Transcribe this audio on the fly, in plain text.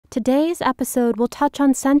Today's episode will touch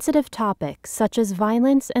on sensitive topics such as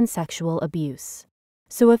violence and sexual abuse.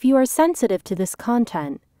 So if you are sensitive to this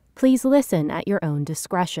content, please listen at your own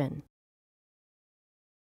discretion.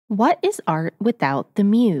 What is art without the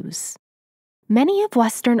muse? Many of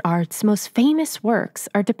Western art's most famous works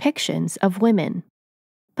are depictions of women.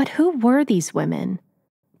 But who were these women?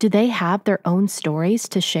 Do they have their own stories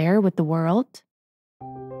to share with the world?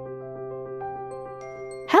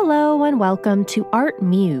 Hello and welcome to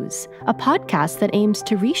ArtMuse, a podcast that aims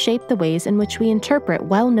to reshape the ways in which we interpret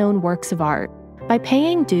well-known works of art by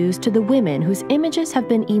paying dues to the women whose images have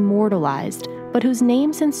been immortalized, but whose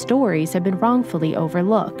names and stories have been wrongfully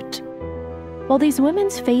overlooked. While these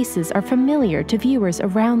women's faces are familiar to viewers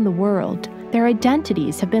around the world, their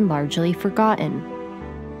identities have been largely forgotten.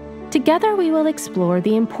 Together we will explore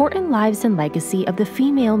the important lives and legacy of the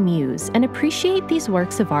female muse and appreciate these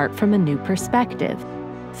works of art from a new perspective,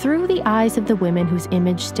 through the eyes of the women whose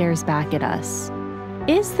image stares back at us.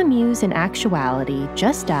 Is the muse in actuality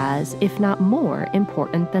just as, if not more,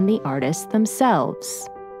 important than the artists themselves?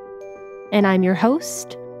 And I'm your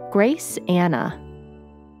host, Grace Anna.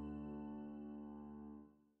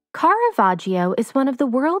 Caravaggio is one of the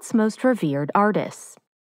world's most revered artists,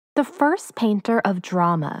 the first painter of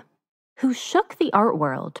drama, who shook the art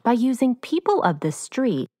world by using people of the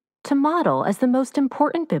street to model as the most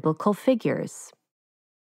important biblical figures.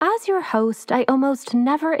 As your host, I almost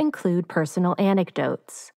never include personal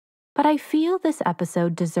anecdotes, but I feel this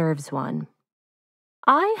episode deserves one.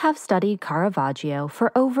 I have studied Caravaggio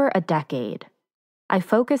for over a decade. I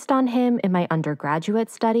focused on him in my undergraduate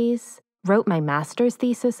studies, wrote my master's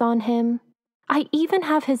thesis on him. I even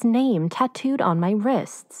have his name tattooed on my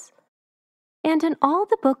wrists. And in all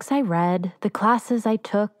the books I read, the classes I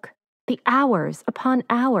took, the hours upon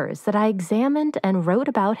hours that I examined and wrote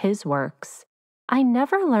about his works, I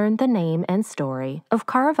never learned the name and story of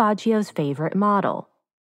Caravaggio's favorite model,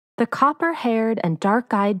 the copper-haired and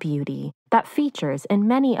dark-eyed beauty that features in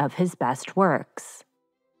many of his best works.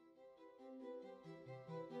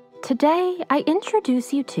 Today, I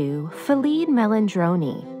introduce you to Fillide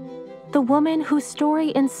Melandroni, the woman whose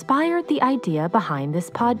story inspired the idea behind this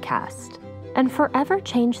podcast and forever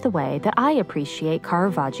changed the way that I appreciate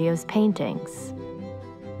Caravaggio's paintings.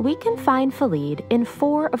 We can find Fillide in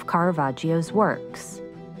 4 of Caravaggio's works: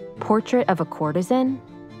 Portrait of a Courtesan,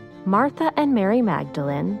 Martha and Mary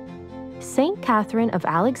Magdalene, Saint Catherine of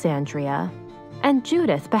Alexandria, and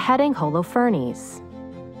Judith beheading Holofernes.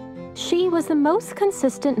 She was the most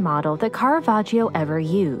consistent model that Caravaggio ever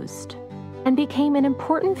used, and became an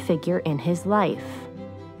important figure in his life.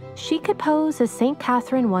 She could pose as Saint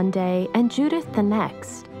Catherine one day and Judith the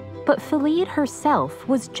next, but Fillide herself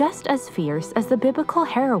was just as fierce as the biblical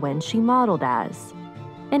heroine she modeled as.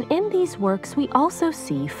 And in these works we also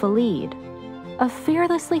see Fillide, a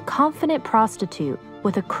fearlessly confident prostitute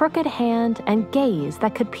with a crooked hand and gaze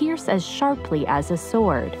that could pierce as sharply as a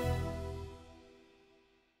sword.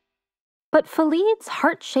 But Fillide's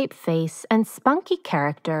heart-shaped face and spunky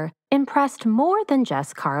character impressed more than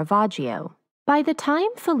just Caravaggio. By the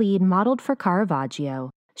time Fillide modeled for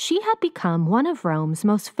Caravaggio, she had become one of Rome's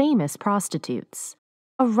most famous prostitutes,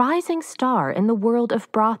 a rising star in the world of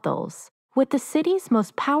brothels, with the city's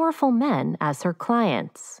most powerful men as her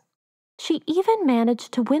clients. She even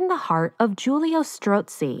managed to win the heart of Giulio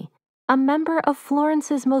Strozzi, a member of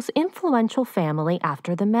Florence's most influential family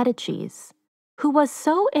after the Medicis, who was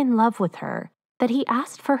so in love with her that he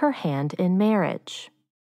asked for her hand in marriage.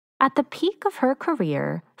 At the peak of her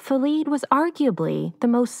career, Fillide was arguably the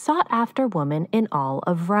most sought-after woman in all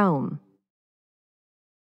of Rome.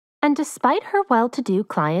 And despite her well-to-do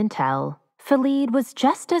clientele, Fillide was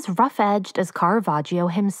just as rough-edged as Caravaggio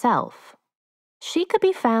himself. She could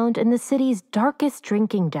be found in the city's darkest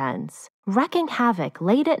drinking dens, wreaking havoc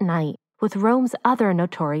late at night with Rome's other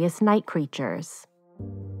notorious night creatures.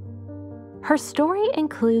 Her story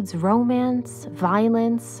includes romance,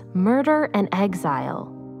 violence, murder, and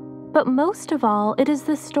exile. But most of all, it is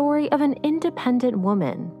the story of an independent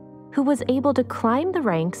woman who was able to climb the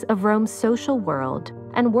ranks of Rome's social world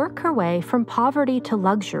and work her way from poverty to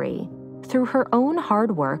luxury through her own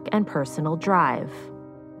hard work and personal drive.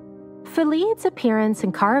 Fillide's appearance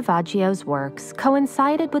in Caravaggio's works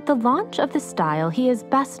coincided with the launch of the style he is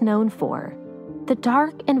best known for, the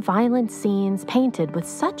dark and violent scenes painted with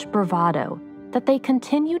such bravado that they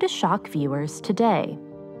continue to shock viewers today.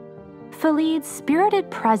 Fillide's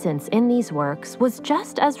spirited presence in these works was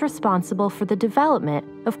just as responsible for the development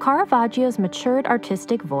of Caravaggio's matured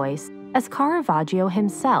artistic voice as Caravaggio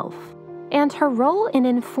himself, and her role in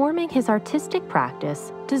informing his artistic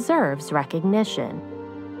practice deserves recognition.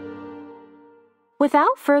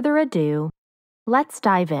 Without further ado, Let's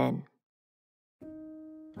dive in.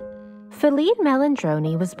 Fillide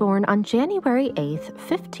Melandroni was born on January 8,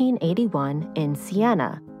 1581, in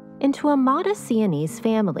Siena, into a modest Sienese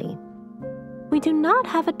family. We do not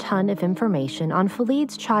have a ton of information on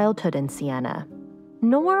Fillide's childhood in Siena,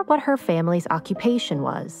 nor what her family's occupation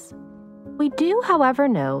was. We do, however,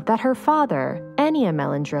 know that her father, Ennio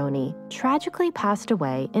Melandroni, tragically passed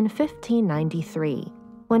away in 1593,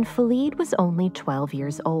 when Fillide was only 12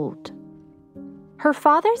 years old. Her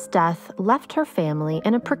father's death left her family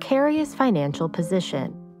in a precarious financial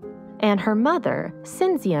position, and her mother,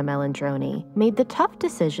 Cinzia Melandroni, made the tough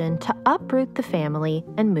decision to uproot the family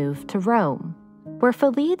and move to Rome, where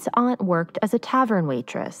Fillide's aunt worked as a tavern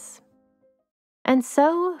waitress. And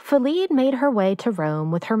so, Fillide made her way to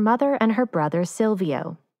Rome with her mother and her brother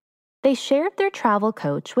Silvio. They shared their travel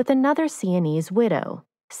coach with another Sienese widow,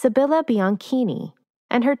 Sibylla Bianchini,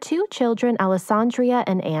 and her two children Alessandria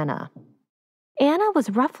and Anna. Anna was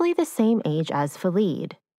roughly the same age as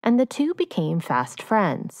Fillide, and the two became fast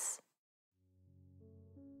friends.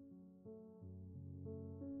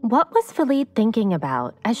 What was Fillide thinking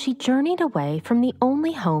about as she journeyed away from the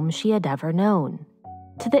only home she had ever known,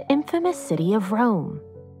 to the infamous city of Rome?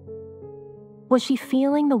 Was she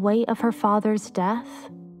feeling the weight of her father's death?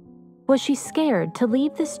 Was she scared to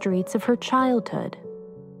leave the streets of her childhood?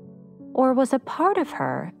 Or was a part of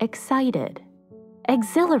her excited,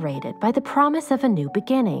 exhilarated by the promise of a new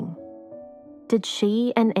beginning? Did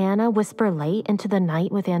she and Anna whisper late into the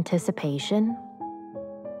night with anticipation?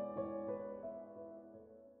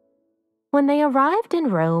 When they arrived in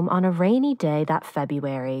Rome on a rainy day that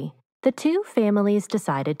February, the two families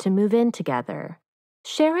decided to move in together,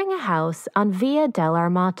 sharing a house on Via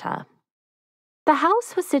dell'Armata. The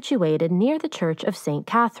house was situated near the Church of St.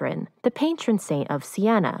 Catherine, the patron saint of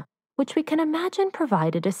Siena, which we can imagine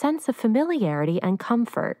provided a sense of familiarity and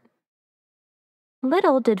comfort.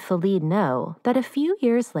 Little did Fillide know that a few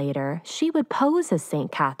years later she would pose as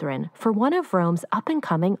St. Catherine for one of Rome's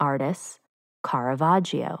up-and-coming artists,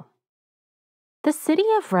 Caravaggio. The city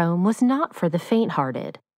of Rome was not for the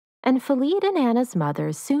faint-hearted, and Fillide and Anna's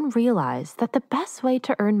mothers soon realized that the best way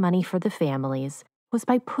to earn money for the families was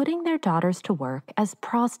by putting their daughters to work as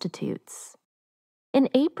prostitutes. In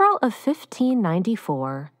April of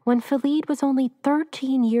 1594, when Fillide was only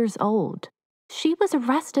 13 years old, she was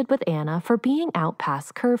arrested with Anna for being out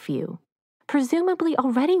past curfew, presumably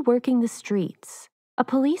already working the streets, a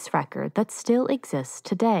police record that still exists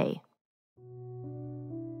today.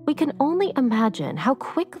 We can only imagine how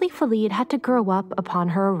quickly Fillide had to grow up upon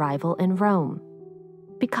her arrival in Rome.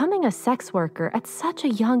 Becoming a sex worker at such a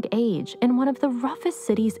young age in one of the roughest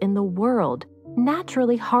cities in the world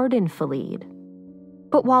naturally hardened Fillide.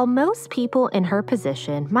 But while most people in her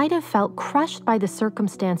position might have felt crushed by the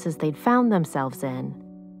circumstances they'd found themselves in,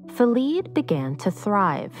 Fillide began to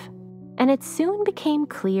thrive, and it soon became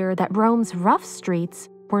clear that Rome's rough streets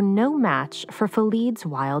were no match for Fillide's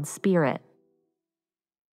wild spirit.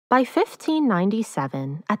 By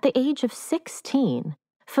 1597, at the age of 16,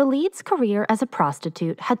 Fillide's career as a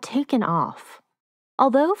prostitute had taken off.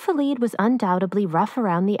 Although Fillide was undoubtedly rough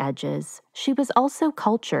around the edges, she was also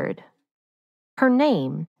cultured. Her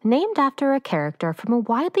name, named after a character from a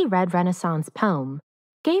widely read Renaissance poem,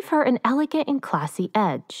 gave her an elegant and classy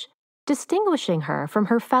edge, distinguishing her from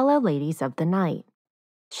her fellow ladies of the night.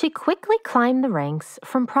 She quickly climbed the ranks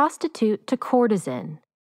from prostitute to courtesan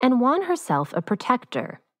and won herself a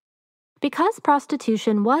protector. Because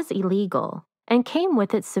prostitution was illegal and came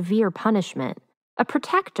with its severe punishment, a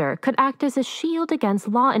protector could act as a shield against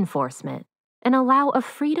law enforcement and allow a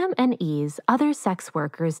freedom and ease other sex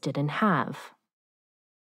workers didn't have.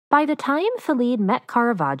 By the time Fillide met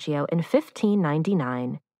Caravaggio in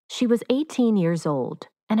 1599, she was 18 years old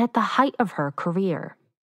and at the height of her career.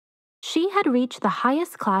 She had reached the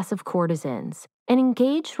highest class of courtesans and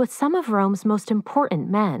engaged with some of Rome's most important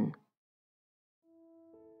men.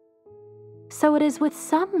 So it is with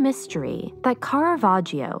some mystery that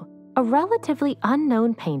Caravaggio, a relatively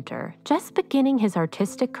unknown painter just beginning his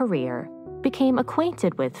artistic career, became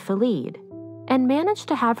acquainted with Fillide and managed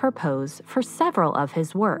to have her pose for several of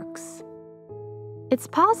his works. It's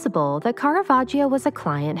possible that Caravaggio was a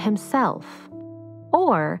client himself,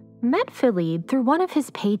 or met Fillide through one of his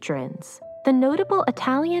patrons, the notable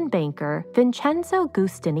Italian banker Vincenzo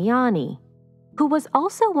Giustiniani, who was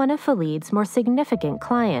also one of Fillide's more significant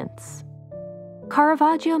clients.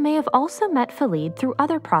 Caravaggio may have also met Fillide through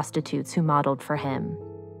other prostitutes who modeled for him.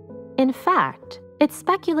 In fact, it's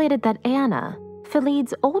speculated that Anna,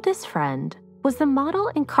 Fillide's oldest friend, was the model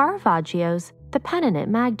in Caravaggio's The Penitent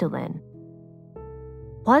Magdalene.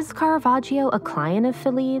 Was Caravaggio a client of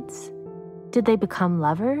Fillide's? Did they become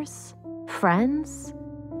lovers? Friends?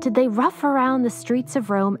 Did they rough around the streets of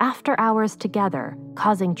Rome after hours together,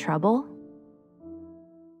 causing trouble?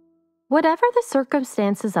 Whatever the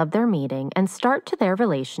circumstances of their meeting and start to their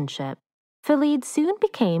relationship, Fillide soon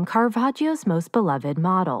became Caravaggio's most beloved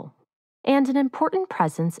model, and an important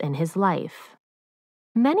presence in his life.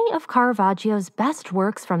 Many of Caravaggio's best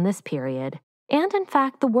works from this period, and in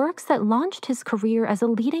fact the works that launched his career as a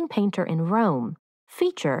leading painter in Rome,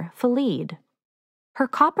 feature Fillide. Her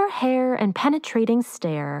copper hair and penetrating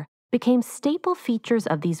stare became staple features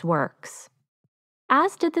of these works,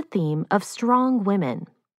 as did the theme of strong women.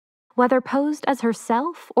 Whether posed as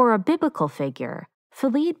herself or a biblical figure,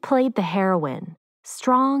 Fillide played the heroine,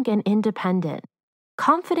 strong and independent,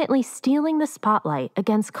 confidently stealing the spotlight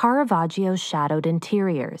against Caravaggio's shadowed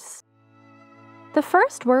interiors. The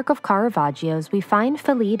first work of Caravaggio's we find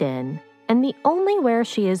Fillide in, and the only where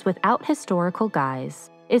she is without historical guise,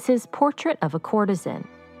 is his Portrait of a Courtesan.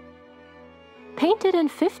 Painted in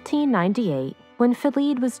 1598, when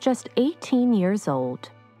Fillide was just 18 years old,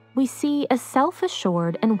 we see a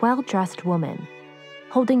self-assured and well-dressed woman,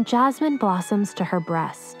 holding jasmine blossoms to her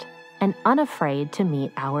breast and unafraid to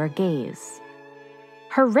meet our gaze.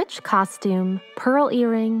 Her rich costume, pearl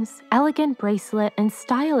earrings, elegant bracelet, and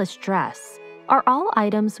stylish dress are all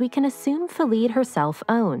items we can assume Fillide herself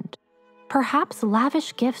owned, perhaps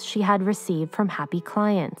lavish gifts she had received from happy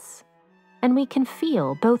clients, and we can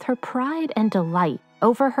feel both her pride and delight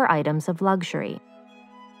over her items of luxury.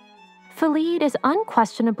 Fillide is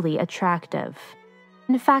unquestionably attractive.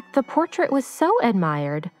 In fact, the portrait was so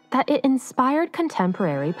admired that it inspired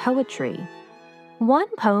contemporary poetry. One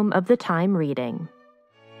poem of the time reading,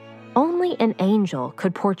 "Only an angel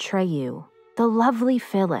could portray you, the lovely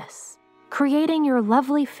Phyllis, creating your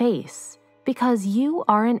lovely face, because you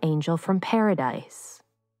are an angel from paradise."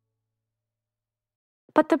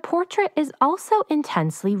 But the portrait is also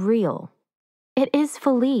intensely real. It is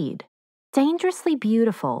Fillide, dangerously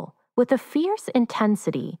beautiful, with a fierce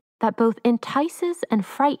intensity that both entices and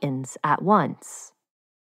frightens at once.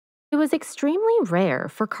 It was extremely rare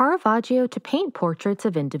for Caravaggio to paint portraits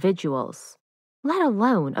of individuals, let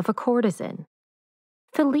alone of a courtesan.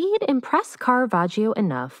 Fillide impressed Caravaggio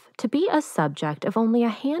enough to be a subject of only a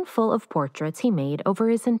handful of portraits he made over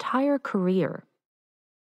his entire career.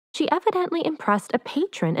 She evidently impressed a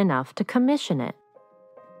patron enough to commission it.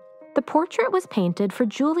 The portrait was painted for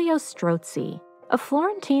Giulio Strozzi, a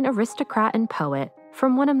Florentine aristocrat and poet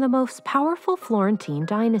from one of the most powerful Florentine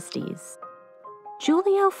dynasties.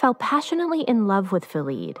 Giulio fell passionately in love with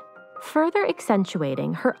Fillide, further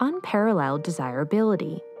accentuating her unparalleled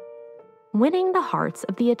desirability, winning the hearts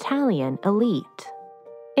of the Italian elite.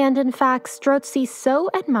 And in fact, Strozzi so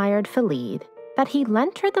admired Fillide that he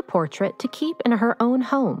lent her the portrait to keep in her own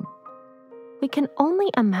home. We can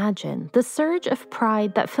only imagine the surge of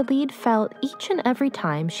pride that Fillide felt each and every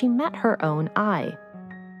time she met her own eye.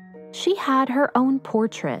 She had her own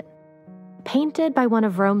portrait, painted by one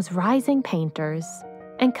of Rome's rising painters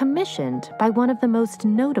and commissioned by one of the most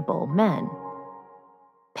notable men.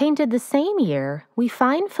 Painted the same year, we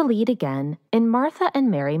find Fillide again in Martha and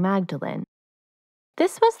Mary Magdalene.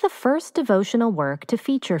 This was the first devotional work to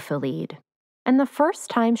feature Fillide, and the first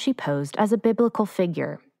time she posed as a biblical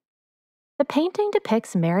figure. The painting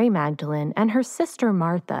depicts Mary Magdalene and her sister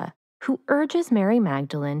Martha, who urges Mary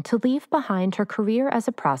Magdalene to leave behind her career as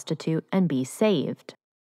a prostitute and be saved.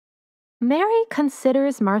 Mary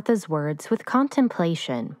considers Martha's words with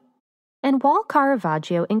contemplation, and while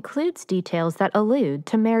Caravaggio includes details that allude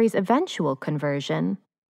to Mary's eventual conversion,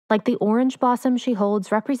 like the orange blossom she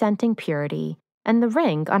holds representing purity and the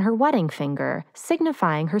ring on her wedding finger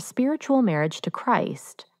signifying her spiritual marriage to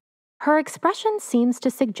Christ, her expression seems to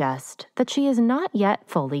suggest that she is not yet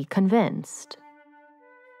fully convinced.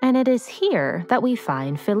 And it is here that we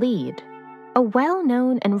find Fillide, a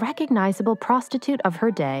well-known and recognizable prostitute of her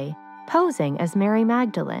day, posing as Mary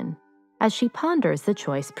Magdalene, as she ponders the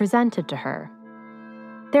choice presented to her.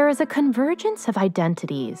 There is a convergence of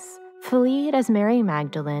identities, Fillide as Mary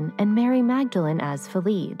Magdalene and Mary Magdalene as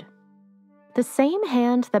Fillide. The same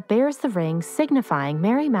hand that bears the ring signifying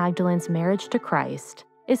Mary Magdalene's marriage to Christ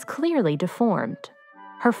is clearly deformed,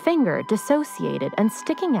 her finger dissociated and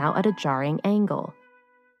sticking out at a jarring angle.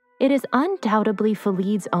 It is undoubtedly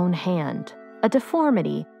Fillide's own hand, a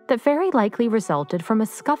deformity that very likely resulted from a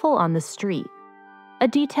scuffle on the street, a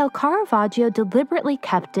detail Caravaggio deliberately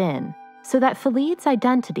kept in so that Fillide's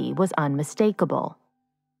identity was unmistakable.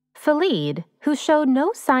 Fillide, who showed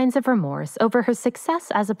no signs of remorse over her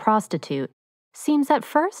success as a prostitute, seems at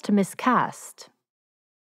first miscast.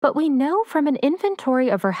 But we know from an inventory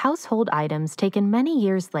of her household items taken many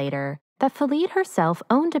years later that Fillide herself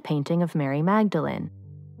owned a painting of Mary Magdalene.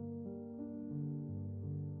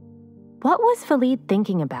 What was Fillide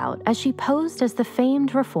thinking about as she posed as the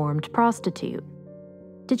famed reformed prostitute?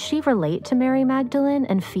 Did she relate to Mary Magdalene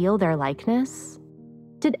and feel their likeness?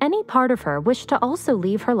 Did any part of her wish to also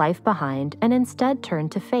leave her life behind and instead turn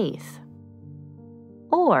to faith?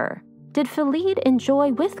 Or did Fillide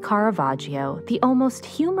enjoy with Caravaggio the almost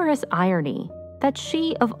humorous irony that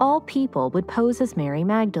she, of all people, would pose as Mary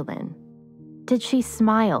Magdalene? Did she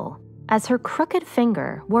smile as her crooked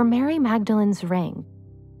finger wore Mary Magdalene's ring,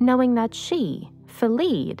 knowing that she,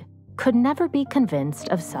 Fillide, could never be convinced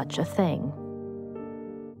of such a thing?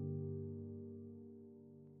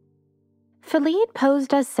 Fillide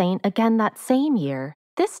posed as saint again that same year,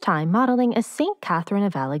 this time modeling as Saint Catherine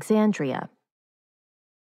of Alexandria.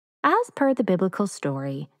 As per the biblical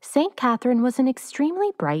story, Saint Catherine was an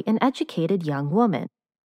extremely bright and educated young woman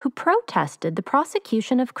who protested the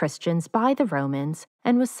prosecution of Christians by the Romans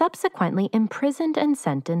and was subsequently imprisoned and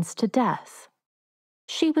sentenced to death.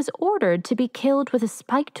 She was ordered to be killed with a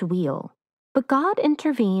spiked wheel, but God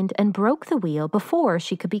intervened and broke the wheel before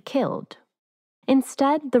she could be killed.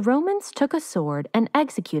 Instead, the Romans took a sword and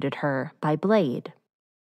executed her by blade.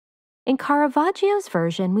 In Caravaggio's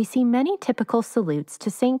version, we see many typical salutes to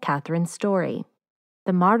St. Catherine's story.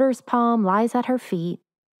 The martyr's palm lies at her feet,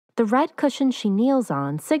 the red cushion she kneels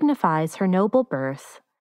on signifies her noble birth,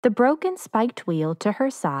 the broken spiked wheel to her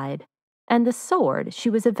side, and the sword she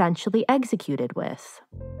was eventually executed with.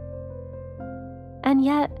 And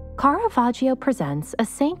yet, Caravaggio presents a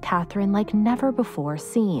St. Catherine like never before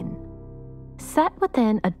seen. Set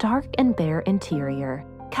within a dark and bare interior,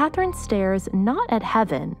 Catherine stares not at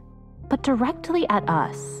heaven, but directly at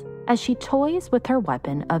us as she toys with her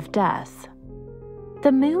weapon of death.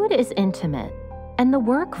 The mood is intimate, and the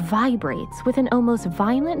work vibrates with an almost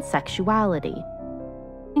violent sexuality.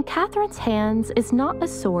 In Catherine's hands is not a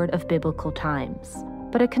sword of biblical times,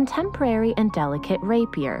 but a contemporary and delicate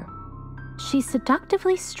rapier. She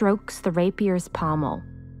seductively strokes the rapier's pommel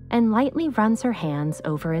and lightly runs her hands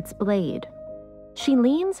over its blade. She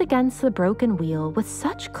leans against the broken wheel with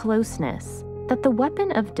such closeness that the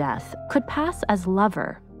weapon of death could pass as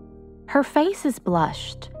lover. Her face is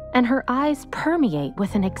blushed, and her eyes permeate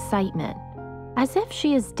with an excitement, as if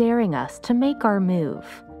she is daring us to make our move,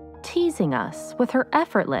 teasing us with her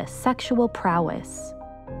effortless sexual prowess.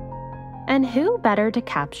 And who better to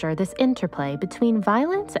capture this interplay between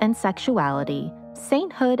violence and sexuality,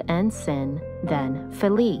 sainthood and sin, than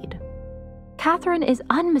Fillide? Catherine is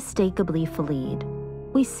unmistakably Fillide.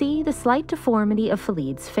 We see the slight deformity of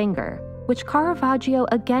Fillide's finger, which Caravaggio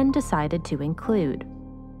again decided to include.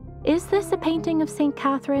 Is this a painting of St.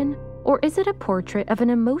 Catherine, or is it a portrait of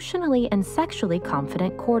an emotionally and sexually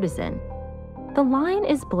confident courtesan? The line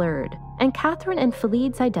is blurred, and Catherine and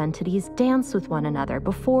Fillide's identities dance with one another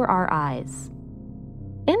before our eyes.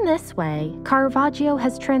 In this way, Caravaggio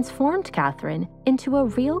has transformed Catherine into a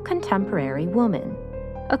real contemporary woman,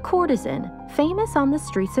 a courtesan famous on the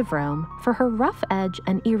streets of Rome for her rough edge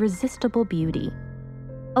and irresistible beauty,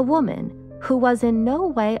 a woman who was in no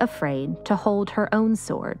way afraid to hold her own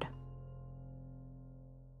sword.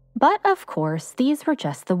 But of course, these were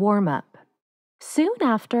just the warm-up. Soon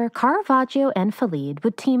after, Caravaggio and Fillide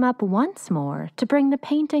would team up once more to bring the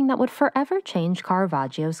painting that would forever change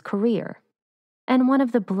Caravaggio's career, and one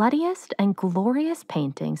of the bloodiest and glorious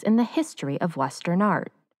paintings in the history of Western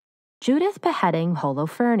art, Judith beheading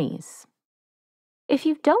Holofernes. If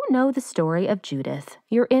you don't know the story of Judith,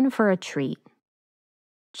 you're in for a treat.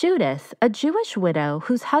 Judith, a Jewish widow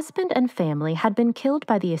whose husband and family had been killed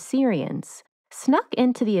by the Assyrians, snuck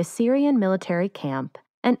into the Assyrian military camp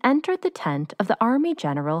and entered the tent of the army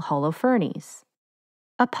general Holofernes.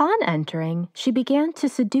 Upon entering, she began to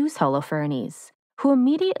seduce Holofernes, who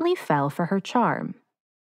immediately fell for her charm.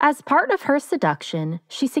 As part of her seduction,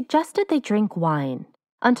 she suggested they drink wine,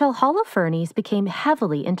 until Holofernes became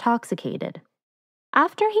heavily intoxicated.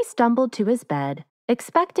 After he stumbled to his bed,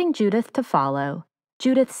 expecting Judith to follow,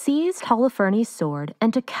 Judith seized Holofernes' sword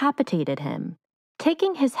and decapitated him,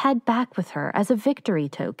 taking his head back with her as a victory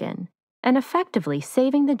token, and effectively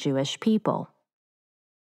saving the Jewish people.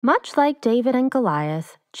 Much like David and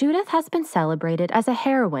Goliath, Judith has been celebrated as a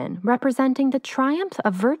heroine representing the triumph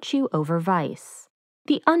of virtue over vice,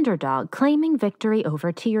 the underdog claiming victory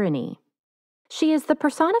over tyranny. She is the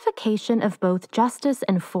personification of both justice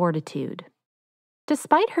and fortitude.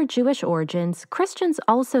 Despite her Jewish origins, Christians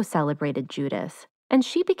also celebrated Judith, and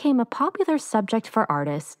she became a popular subject for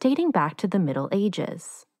artists dating back to the Middle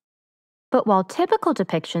Ages. But while typical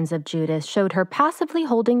depictions of Judith showed her passively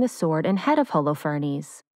holding the sword and head of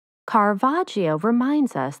Holofernes, Caravaggio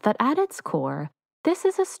reminds us that at its core, this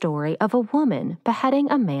is a story of a woman beheading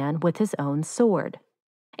a man with his own sword.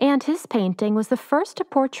 and his painting was the first to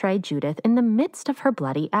portray Judith in the midst of her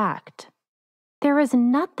bloody act. There is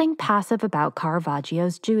nothing passive about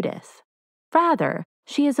Caravaggio's Judith. Rather,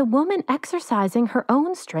 she is a woman exercising her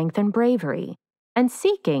own strength and bravery, and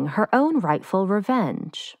seeking her own rightful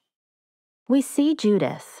revenge. We see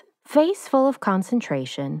Judith, face full of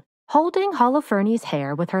concentration, holding Holofernes'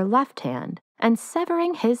 hair with her left hand and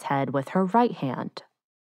severing his head with her right hand.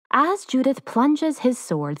 As Judith plunges his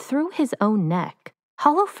sword through his own neck,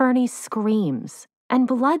 Holofernes screams, and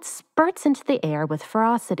blood spurts into the air with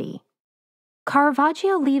ferocity.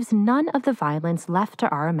 Caravaggio leaves none of the violence left to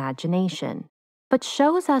our imagination, but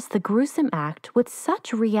shows us the gruesome act with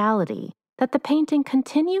such reality that the painting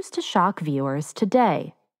continues to shock viewers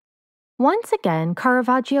today. Once again,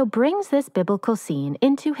 Caravaggio brings this biblical scene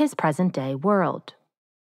into his present-day world.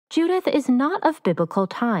 Judith is not of biblical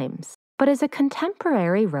times, but is a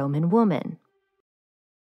contemporary Roman woman.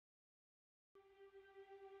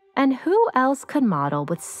 And who else could model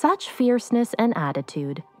with such fierceness and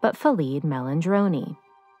attitude but Fillide Melandroni?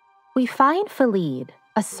 We find Fillide,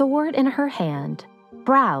 a sword in her hand,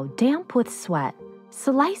 brow damp with sweat,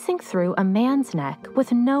 slicing through a man's neck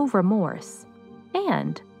with no remorse,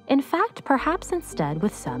 and, in fact, perhaps instead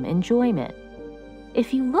with some enjoyment.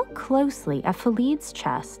 If you look closely at Fillide's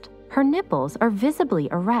chest, her nipples are visibly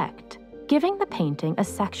erect, giving the painting a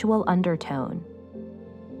sexual undertone.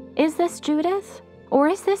 Is this Judith? Or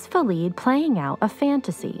is this Fillide playing out a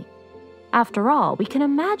fantasy? After all, we can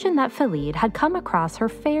imagine that Fillide had come across her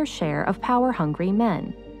fair share of power-hungry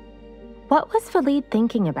men. What was Fillide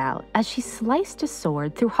thinking about as she sliced a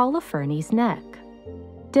sword through Holofernes' neck?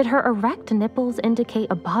 Did her erect nipples indicate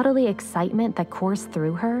a bodily excitement that coursed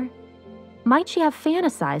through her? Might she have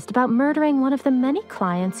fantasized about murdering one of the many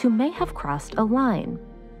clients who may have crossed a line?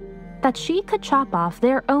 That she could chop off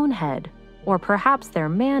their own head, or perhaps their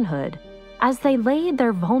manhood, as they laid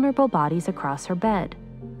their vulnerable bodies across her bed?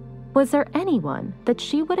 Was there anyone that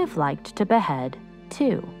she would have liked to behead,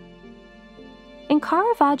 too? In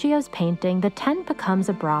Caravaggio's painting, the tent becomes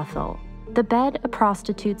a brothel, the bed a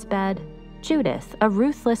prostitute's bed, Judith a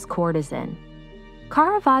ruthless courtesan.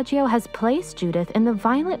 Caravaggio has placed Judith in the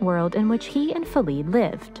violent world in which he and Fillide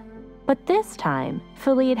lived. But this time,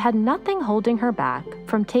 Fillide had nothing holding her back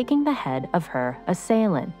from taking the head of her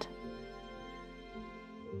assailant.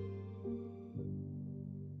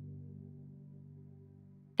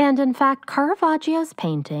 And in fact, Caravaggio's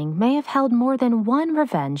painting may have held more than one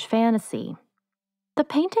revenge fantasy. The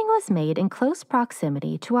painting was made in close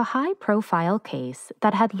proximity to a high-profile case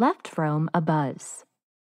that had left Rome abuzz.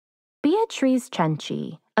 Beatrice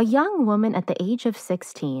Cenci, a young woman at the age of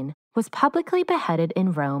 16, was publicly beheaded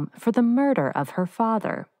in Rome for the murder of her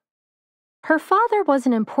father. Her father was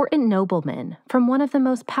an important nobleman from one of the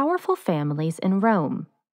most powerful families in Rome.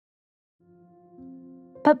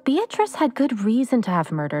 But Beatrice had good reason to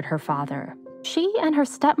have murdered her father. She and her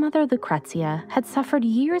stepmother Lucrezia had suffered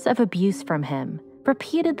years of abuse from him,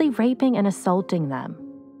 repeatedly raping and assaulting them.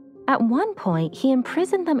 At one point, he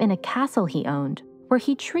imprisoned them in a castle he owned, where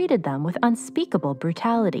he treated them with unspeakable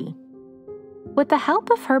brutality. With the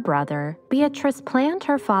help of her brother, Beatrice planned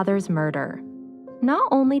her father's murder, not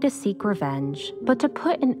only to seek revenge, but to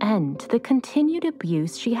put an end to the continued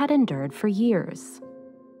abuse she had endured for years.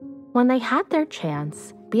 When they had their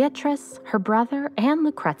chance, Beatrice, her brother, and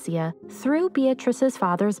Lucrezia threw Beatrice's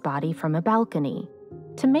father's body from a balcony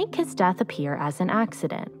to make his death appear as an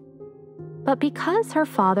accident. But because her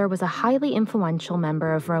father was a highly influential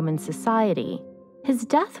member of Roman society, his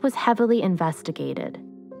death was heavily investigated,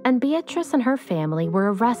 and Beatrice and her family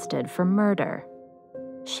were arrested for murder.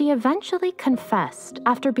 She eventually confessed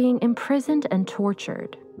after being imprisoned and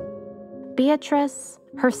tortured. Beatrice,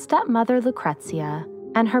 her stepmother Lucrezia,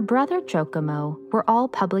 and her brother Giacomo were all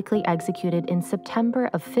publicly executed in September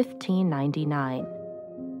of 1599,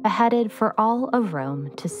 beheaded for all of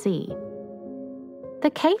Rome to see. The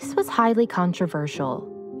case was highly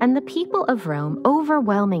controversial, and the people of Rome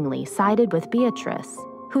overwhelmingly sided with Beatrice,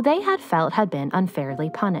 who they had felt had been unfairly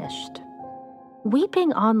punished.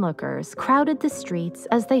 Weeping onlookers crowded the streets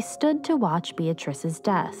as they stood to watch Beatrice's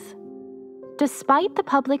death. Despite the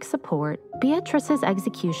public support, Beatrice's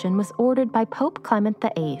execution was ordered by Pope Clement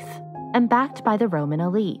VIII and backed by the Roman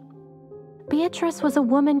elite. Beatrice was a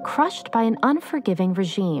woman crushed by an unforgiving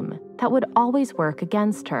regime that would always work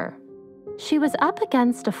against her. She was up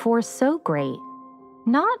against a force so great,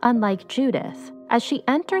 not unlike Judith, as she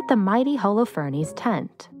entered the mighty Holofernes'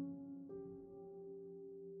 tent.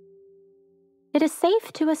 It is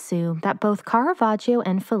safe to assume that both Caravaggio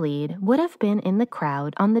and Fillide would have been in the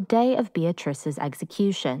crowd on the day of Beatrice's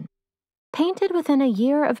execution. Painted within a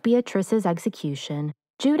year of Beatrice's execution,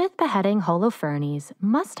 Judith beheading Holofernes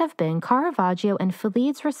must have been Caravaggio and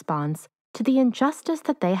Fillide's response to the injustice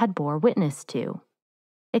that they had bore witness to.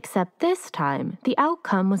 Except this time, the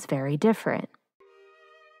outcome was very different.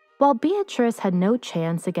 While Beatrice had no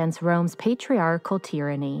chance against Rome's patriarchal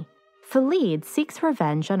tyranny, Fillide seeks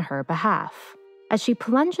revenge on her behalf, as she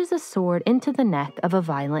plunges a sword into the neck of a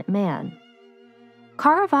violent man.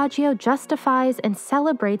 Caravaggio justifies and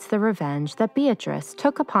celebrates the revenge that Beatrice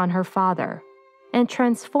took upon her father, and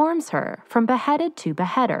transforms her from beheaded to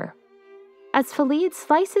beheader. As Fillide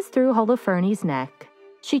slices through Holofernes' neck,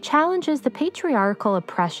 she challenges the patriarchal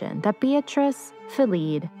oppression that Beatrice,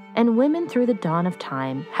 Fillide, and women through the dawn of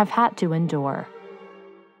time have had to endure.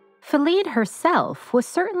 Fillide herself was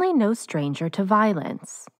certainly no stranger to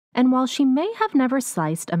violence, and while she may have never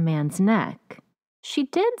sliced a man's neck, she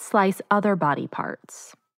did slice other body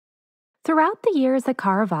parts. Throughout the years that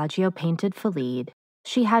Caravaggio painted Fillide,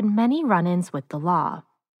 she had many run-ins with the law,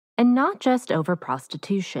 and not just over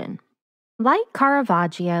prostitution. Like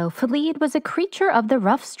Caravaggio, Fillide was a creature of the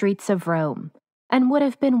rough streets of Rome, and would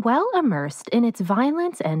have been well immersed in its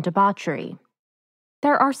violence and debauchery.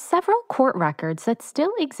 There are several court records that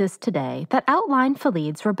still exist today that outline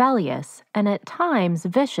Fillide's rebellious and at times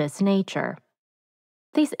vicious nature.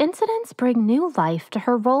 These incidents bring new life to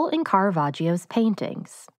her role in Caravaggio's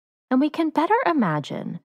paintings, and we can better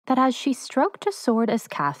imagine that as she stroked a sword as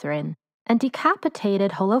Catherine and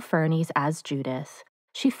decapitated Holofernes as Judith,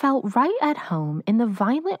 she felt right at home in the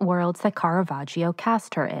violent worlds that Caravaggio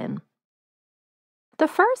cast her in. The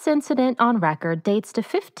first incident on record dates to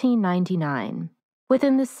 1599,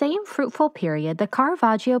 within the same fruitful period that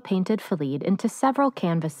Caravaggio painted Fillide into several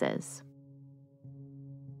canvases.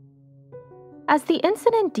 As the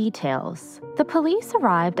incident details, the police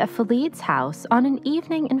arrived at Fillide's house on an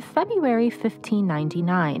evening in February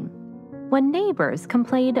 1599, when neighbors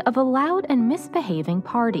complained of a loud and misbehaving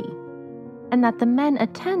party, and that the men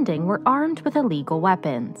attending were armed with illegal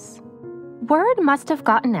weapons. Word must have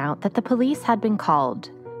gotten out that the police had been called,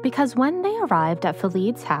 because when they arrived at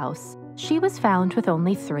Fillide's house, she was found with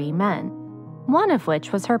only 3 men, one of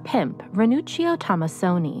which was her pimp, Ranuccio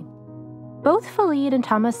Tomassoni. Both Fillide and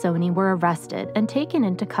Tomassoni were arrested and taken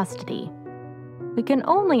into custody. We can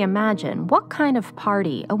only imagine what kind of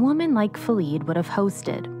party a woman like Fillide would have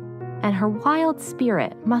hosted, and her wild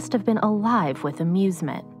spirit must have been alive with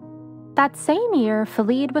amusement. That same year,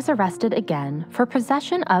 Fillide was arrested again for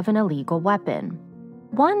possession of an illegal weapon,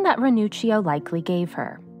 one that Ranuccio likely gave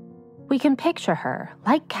her. We can picture her,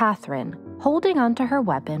 like Catherine, holding onto her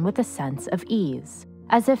weapon with a sense of ease,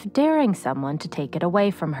 as if daring someone to take it away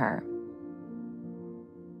from her.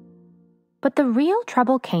 But the real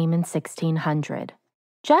trouble came in 1600,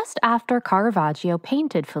 just after Caravaggio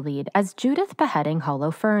painted Fillide as Judith beheading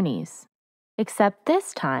Holofernes. Except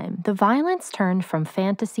this time, the violence turned from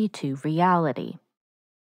fantasy to reality.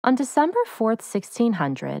 On December 4th,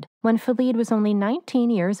 1600, when Fillide was only 19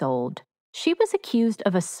 years old, she was accused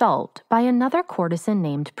of assault by another courtesan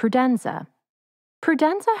named Prudenza.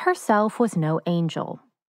 Prudenza herself was no angel.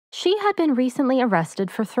 She had been recently arrested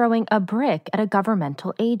for throwing a brick at a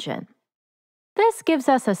governmental agent. This gives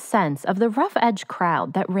us a sense of the rough-edged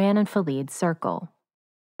crowd that ran in Fillide's circle.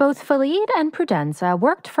 Both Fillide and Prudenza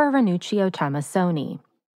worked for Ranuccio Tomassoni,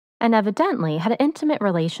 and evidently had intimate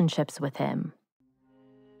relationships with him.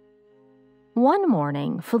 One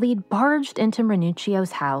morning, Fillide barged into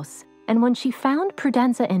Ranuccio's house, and when she found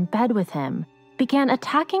Prudenza in bed with him, began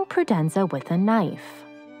attacking Prudenza with a knife.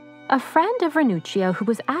 A friend of Ranuccio who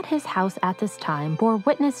was at his house at this time bore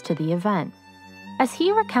witness to the event. As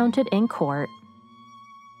he recounted in court,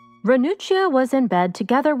 Ranuccio was in bed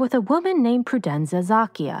together with a woman named Prudenza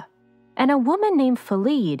Zacchia, and a woman named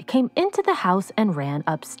Fillide came into the house and ran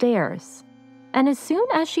upstairs. And as soon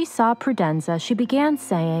as she saw Prudenza, she began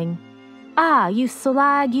saying, "Ah, you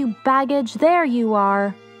slag, you baggage, there you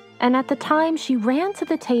are!" And at the time she ran to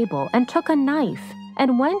the table and took a knife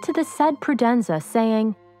and went to the said Prudenza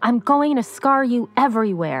saying, "I'm going to scar you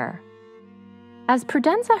everywhere." As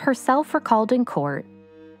Prudenza herself recalled in court,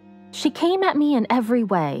 "She came at me in every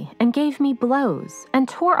way and gave me blows and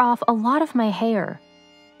tore off a lot of my hair.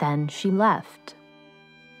 Then she left."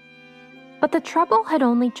 But the trouble had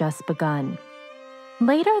only just begun.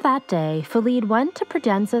 Later that day, Fillide went to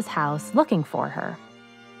Prudenza's house looking for her.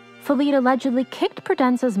 Fillide allegedly kicked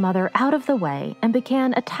Prudenza's mother out of the way and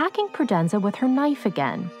began attacking Prudenza with her knife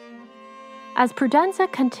again. As Prudenza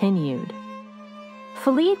continued,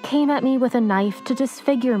 "Fillide came at me with a knife to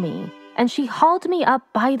disfigure me, and she hauled me up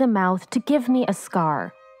by the mouth to give me a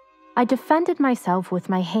scar. I defended myself with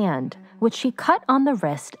my hand, which she cut on the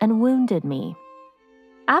wrist and wounded me."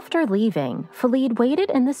 After leaving, Fillide waited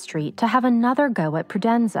in the street to have another go at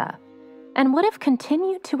Prudenza, and would have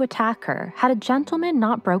continued to attack her had a gentleman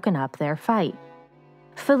not broken up their fight.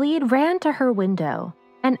 Fillide ran to her window,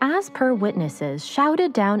 and as per witnesses,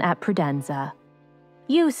 shouted down at Prudenza,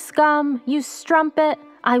 "You scum, you strumpet,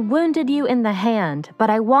 I wounded you in the hand, but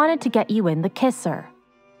I wanted to get you in the kisser.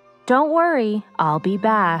 Don't worry, I'll be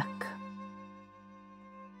back."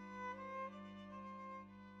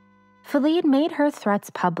 Fillide made her threats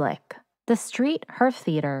public, the street her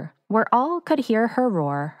theater, where all could hear her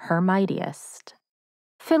roar her mightiest.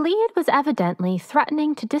 Fillide was evidently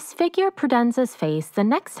threatening to disfigure Prudenza's face the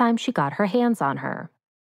next time she got her hands on her,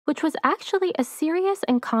 which was actually a serious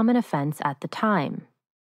and common offense at the time.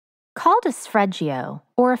 Called a sfregio,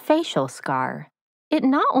 or a facial scar, it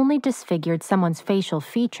not only disfigured someone's facial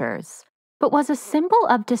features, but was a symbol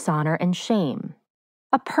of dishonor and shame,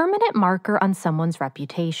 a permanent marker on someone's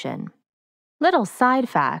reputation. Little side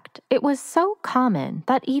fact, it was so common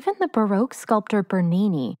that even the Baroque sculptor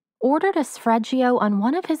Bernini ordered a sfregio on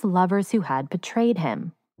one of his lovers who had betrayed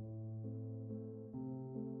him.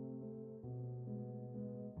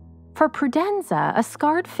 For Prudenza, a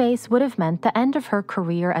scarred face would have meant the end of her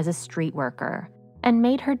career as a street worker and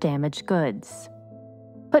made her damaged goods.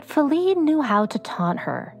 But Fillide knew how to taunt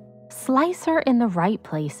her, slice her in the right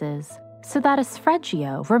places, so that a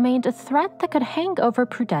sfregio remained a threat that could hang over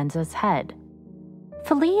Prudenza's head.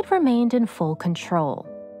 Fillide remained in full control,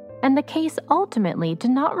 and the case ultimately did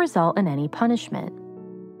not result in any punishment.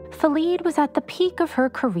 Fillide was at the peak of her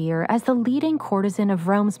career as the leading courtesan of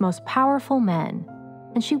Rome's most powerful men,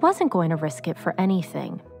 and she wasn't going to risk it for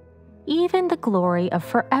anything, even the glory of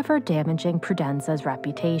forever damaging Prudenza's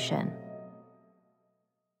reputation.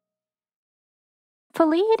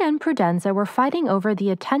 Fillide and Prudenza were fighting over the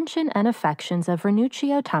attention and affections of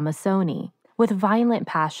Ranuccio Tomassoni with violent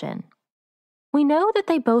passion. We know that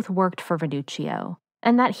they both worked for Ranuccio,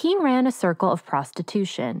 and that he ran a circle of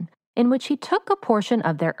prostitution, in which he took a portion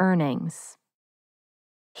of their earnings.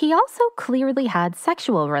 He also clearly had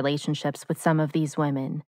sexual relationships with some of these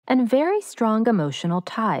women, and very strong emotional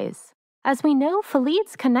ties, as we know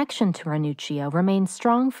Fillide's connection to Ranuccio remained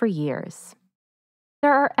strong for years.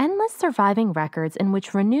 There are endless surviving records in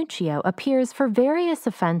which Ranuccio appears for various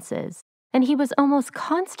offenses, and he was almost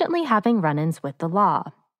constantly having run-ins with the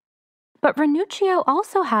law. But Ranuccio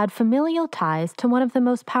also had familial ties to one of the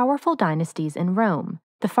most powerful dynasties in Rome,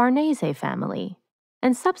 the Farnese family,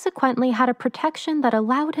 and subsequently had a protection that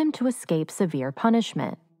allowed him to escape severe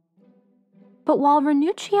punishment. But while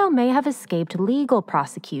Ranuccio may have escaped legal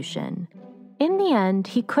prosecution, in the end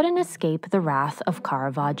he couldn't escape the wrath of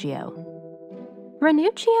Caravaggio.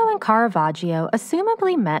 Ranuccio and Caravaggio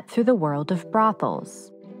assumably met through the world of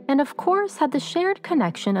brothels, and of course had the shared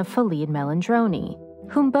connection of Fillide Melandroni,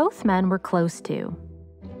 whom both men were close to.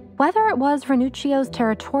 Whether it was Ranuccio's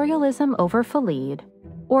territorialism over Fillide,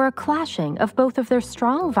 or a clashing of both of their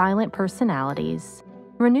strong violent personalities,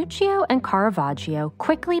 Ranuccio and Caravaggio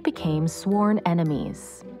quickly became sworn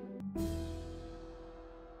enemies.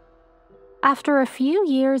 After a few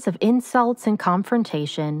years of insults and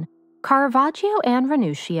confrontation, Caravaggio and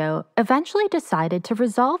Ranuccio eventually decided to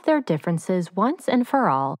resolve their differences once and for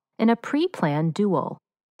all in a pre-planned duel,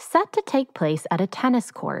 set to take place at a tennis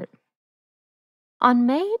court. On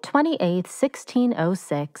May 28,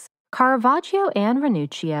 1606, Caravaggio and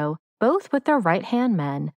Ranuccio, both with their right-hand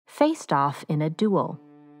men, faced off in a duel.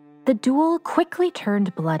 The duel quickly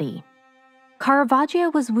turned bloody. Caravaggio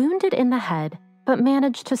was wounded in the head, but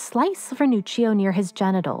managed to slice Ranuccio near his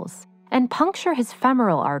genitals and puncture his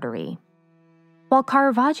femoral artery. While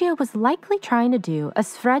Caravaggio was likely trying to do a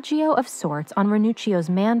sfregio of sorts on Ranuccio's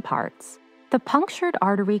man parts, the punctured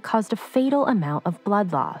artery caused a fatal amount of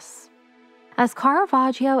blood loss. As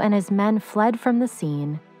Caravaggio and his men fled from the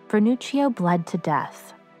scene, Ranuccio bled to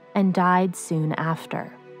death and died soon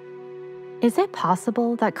after. Is it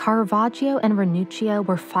possible that Caravaggio and Ranuccio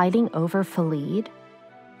were fighting over Fillide?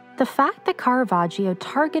 The fact that Caravaggio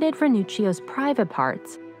targeted Ranuccio's private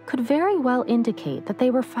parts could very well indicate that they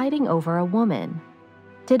were fighting over a woman.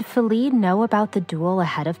 Did Fillide know about the duel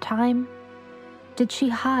ahead of time? Did she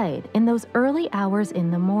hide in those early hours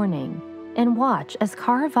in the morning and watch as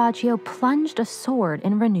Caravaggio plunged a sword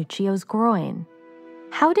in Ranuccio's groin?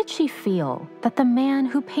 How did she feel that the man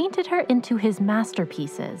who painted her into his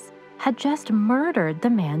masterpieces had just murdered the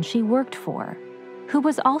man she worked for, who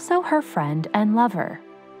was also her friend and lover?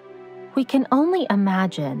 We can only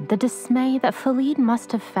imagine the dismay that Fillide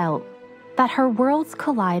must have felt that her worlds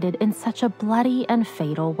collided in such a bloody and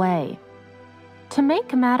fatal way. To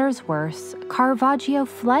make matters worse, Caravaggio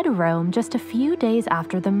fled Rome just a few days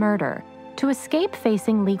after the murder to escape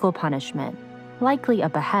facing legal punishment, likely a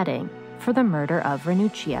beheading, for the murder of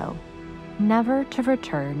Ranuccio, never to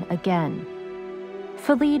return again.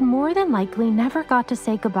 Fillide more than likely never got to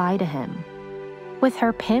say goodbye to him. With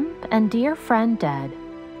her pimp and dear friend dead,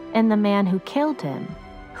 and the man who killed him,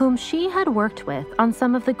 whom she had worked with on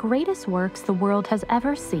some of the greatest works the world has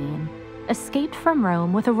ever seen, escaped from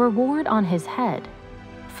Rome with a reward on his head,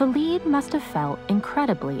 Fillide must have felt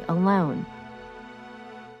incredibly alone.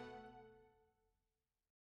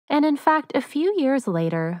 And in fact, a few years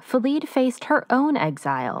later, Fillide faced her own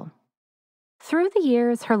exile. Through the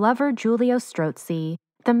years, her lover Giulio Strozzi,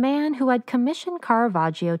 the man who had commissioned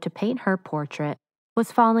Caravaggio to paint her portrait,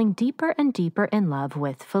 was falling deeper and deeper in love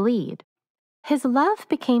with Fillide. His love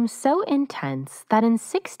became so intense that in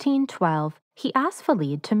 1612, he asked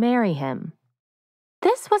Fillide to marry him.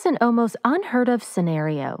 This was an almost unheard of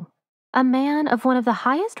scenario. A man of one of the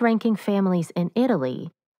highest-ranking families in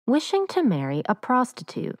Italy wishing to marry a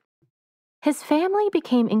prostitute. His family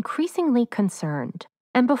became increasingly concerned,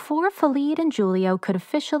 and before Fillide and Giulio could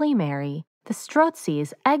officially marry, the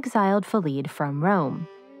Strozzis exiled Fillide from Rome.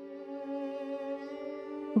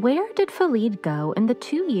 Where did Fillide go in the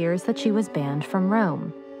 2 years that she was banned from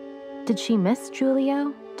Rome? Did she miss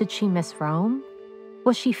Giulio? Did she miss Rome?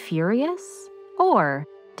 Was she furious? Or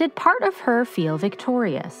did part of her feel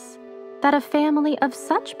victorious? That a family of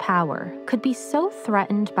such power could be so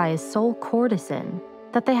threatened by a sole courtesan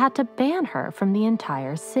that they had to ban her from the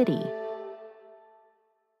entire city.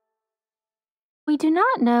 We do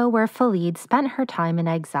not know where Fillide spent her time in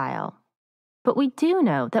exile, but we do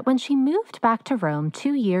know that when she moved back to Rome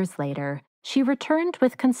 2 years later, she returned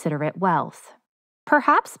with considerate wealth,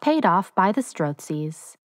 perhaps paid off by the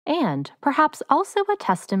Strozzis, and perhaps also a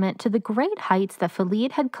testament to the great heights that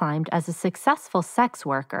Fillide had climbed as a successful sex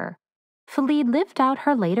worker. Fillide lived out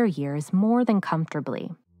her later years more than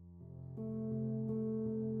comfortably.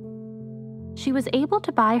 She was able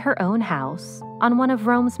to buy her own house on one of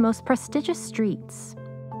Rome's most prestigious streets.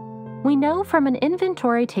 We know from an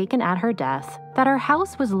inventory taken at her death that her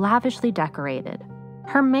house was lavishly decorated.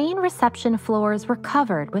 Her main reception floors were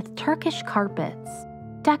covered with Turkish carpets,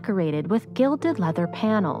 decorated with gilded leather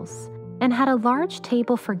panels, and had a large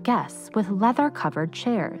table for guests with leather-covered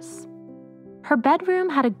chairs. Her bedroom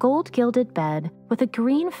had a gold-gilded bed with a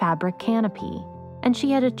green fabric canopy, and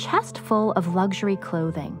she had a chest full of luxury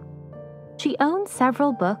clothing. She owned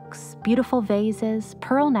several books, beautiful vases,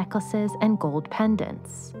 pearl necklaces, and gold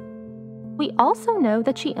pendants. We also know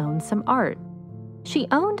that she owned some art. She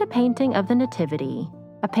owned a painting of the Nativity,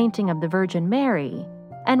 a painting of the Virgin Mary,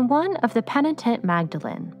 and one of the penitent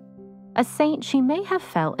Magdalene, a saint she may have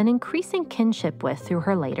felt an increasing kinship with through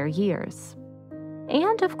her later years.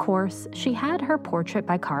 And of course, she had her portrait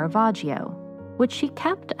by Caravaggio, which she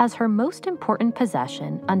kept as her most important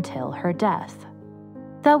possession until her death.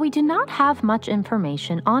 Though we do not have much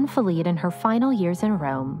information on Fillide in her final years in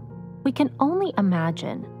Rome, we can only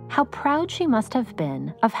imagine how proud she must have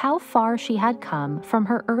been of how far she had come from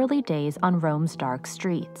her early days on Rome's dark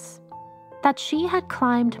streets. That she had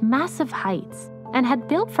climbed massive heights and had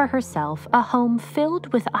built for herself a home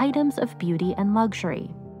filled with items of beauty and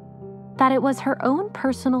luxury. That it was her own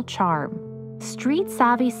personal charm,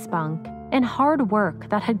 street-savvy spunk, and hard work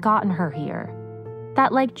that had gotten her here.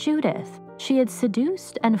 That, like Judith, she had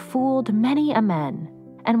seduced and fooled many a man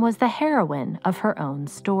and was the heroine of her own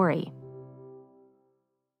story.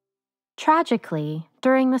 Tragically,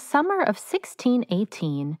 during the summer of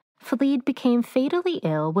 1618, Fillide became fatally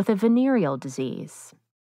ill with a venereal disease.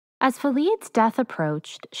 As Fillide's death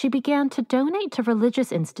approached, she began to donate to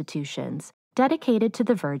religious institutions dedicated to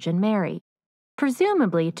the Virgin Mary,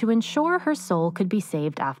 presumably to ensure her soul could be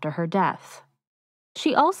saved after her death.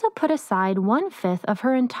 She also put aside 1/5 of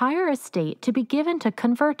her entire estate to be given to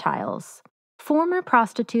convertiles, former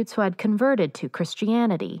prostitutes who had converted to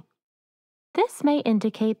Christianity. This may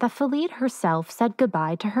indicate that Fillide herself said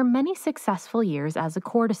goodbye to her many successful years as a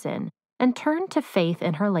courtesan and turned to faith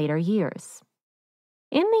in her later years.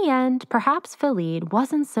 In the end, perhaps Fillide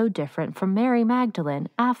wasn't so different from Mary Magdalene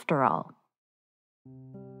after all.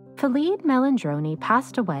 Fillide Melandroni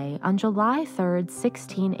passed away on July 3,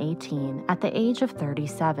 1618, at the age of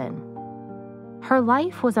 37. Her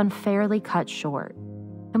life was unfairly cut short,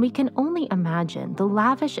 and we can only imagine the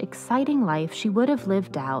lavish, exciting life she would have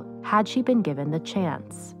lived out had she been given the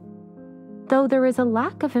chance. Though there is a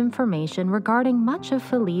lack of information regarding much of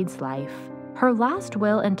Fillide's life, her last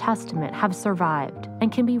will and testament have survived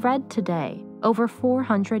and can be read today, over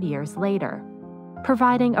 400 years later,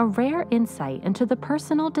 providing a rare insight into the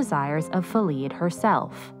personal desires of Fillide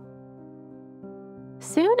herself.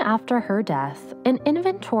 Soon after her death, an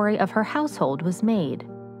inventory of her household was made.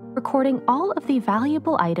 recording all of the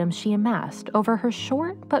valuable items she amassed over her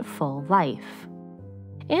short but full life.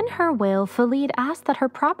 In her will, Fillide asked that her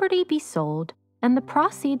property be sold and the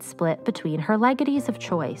proceeds split between her legatees of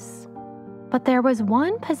choice. But there was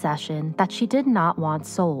one possession that she did not want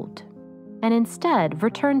sold, and instead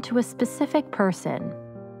returned to a specific person,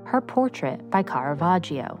 her portrait by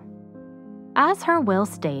Caravaggio. As her will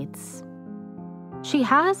states, she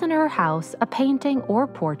has in her house a painting or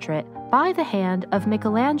portrait by the hand of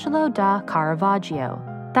Michelangelo da Caravaggio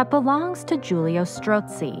that belongs to Giulio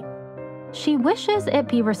Strozzi. She wishes it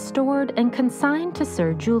be restored and consigned to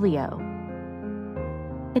Sir Giulio.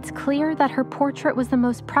 It's clear that her portrait was the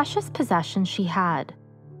most precious possession she had,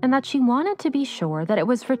 and that she wanted to be sure that it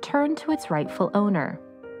was returned to its rightful owner.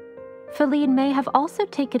 Fillide may have also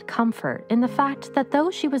taken comfort in the fact that though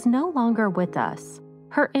she was no longer with us,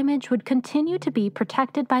 her image would continue to be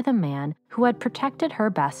protected by the man who had protected her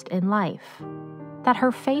best in life, that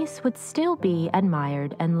her face would still be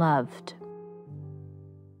admired and loved.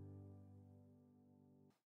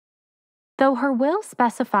 Though her will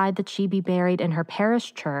specified that she be buried in her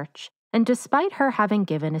parish church, and despite her having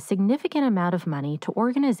given a significant amount of money to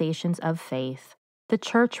organizations of faith, the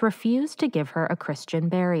church refused to give her a Christian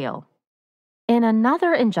burial. In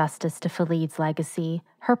another injustice to Fillide's legacy,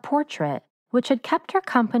 her portrait, which had kept her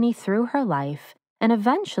company through her life and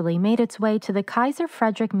eventually made its way to the Kaiser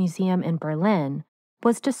Frederick Museum in Berlin,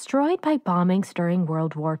 was destroyed by bombings during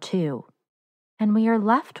World War II, and we are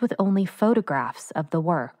left with only photographs of the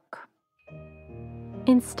work.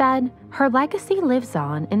 Instead, her legacy lives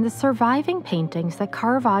on in the surviving paintings that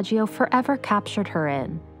Caravaggio forever captured her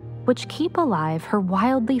in, which keep alive her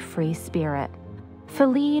wildly free spirit.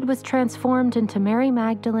 Fillide was transformed into Mary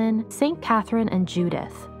Magdalene, St. Catherine, and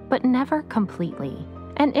Judith, but never completely.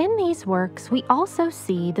 And in these works, we also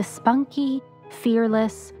see the spunky,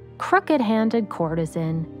 fearless, crooked-handed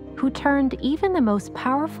courtesan who turned even the most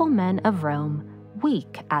powerful men of Rome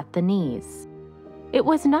weak at the knees. It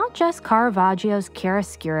was not just Caravaggio's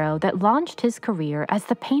chiaroscuro that launched his career as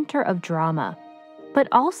the painter of drama, but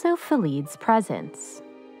also Fillide's presence.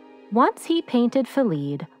 Once he painted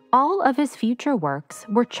Fillide, all of his future works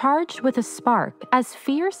were charged with a spark as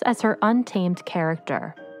fierce as her untamed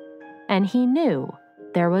character, and he knew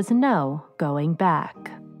there was no going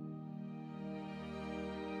back.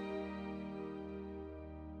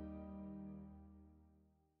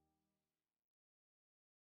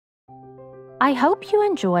 I hope you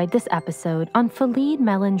enjoyed this episode on Fillide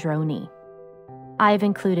Melandroni. I've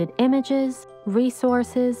included images,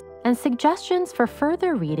 resources, and suggestions for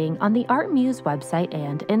further reading on the ArtMuse website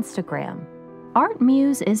and Instagram.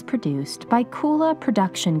 ArtMuse is produced by Kula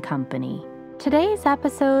Production Company. Today's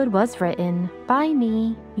episode was written by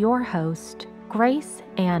me, your host, Grace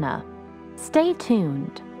Anna. Stay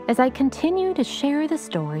tuned as I continue to share the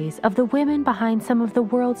stories of the women behind some of the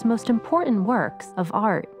world's most important works of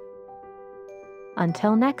art.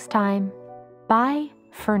 Until next time, bye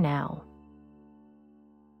for now.